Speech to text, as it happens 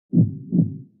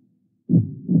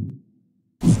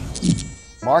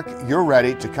Mark, you're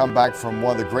ready to come back from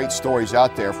one of the great stories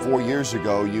out there. 4 years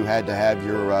ago, you had to have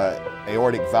your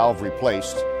aortic valve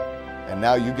replaced, and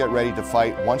now you get ready to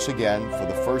fight once again for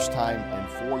the first time in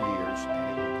 4 years.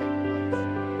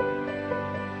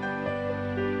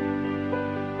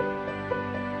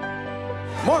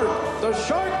 Mark the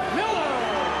Shark Miller!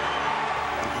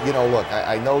 You know, look,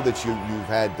 I know that you've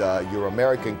had your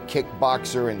American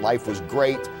kickboxer and life was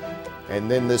great, and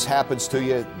then this happens to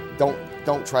you.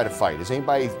 Don't try to fight. Has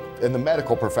anybody in the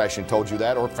medical profession told you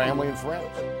that, or family and friends?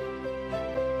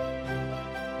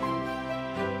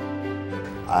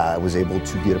 I was able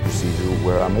to get a procedure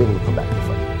where I'm able to come back to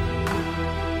fight.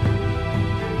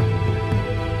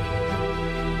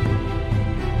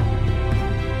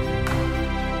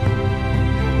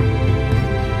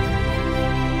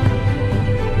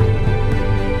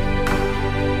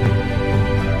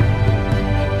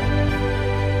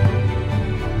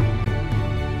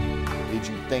 Did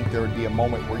you think there would be a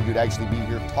moment where you'd actually be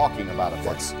here talking about it?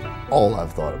 That's all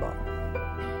I've thought about.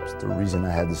 It's the reason I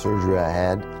had the surgery I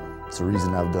had. It's the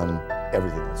reason I've done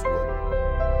everything that's good.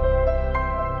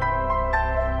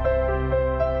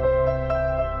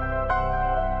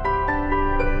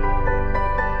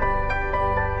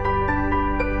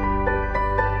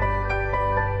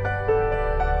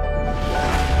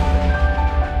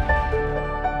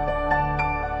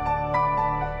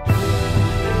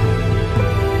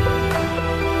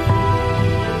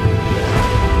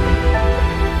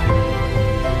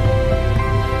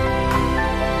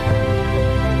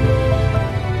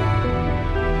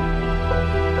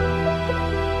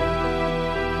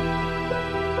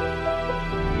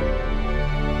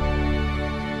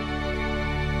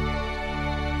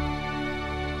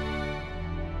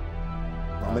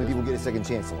 How many people get a second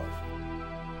chance in life?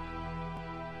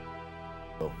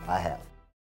 So I have.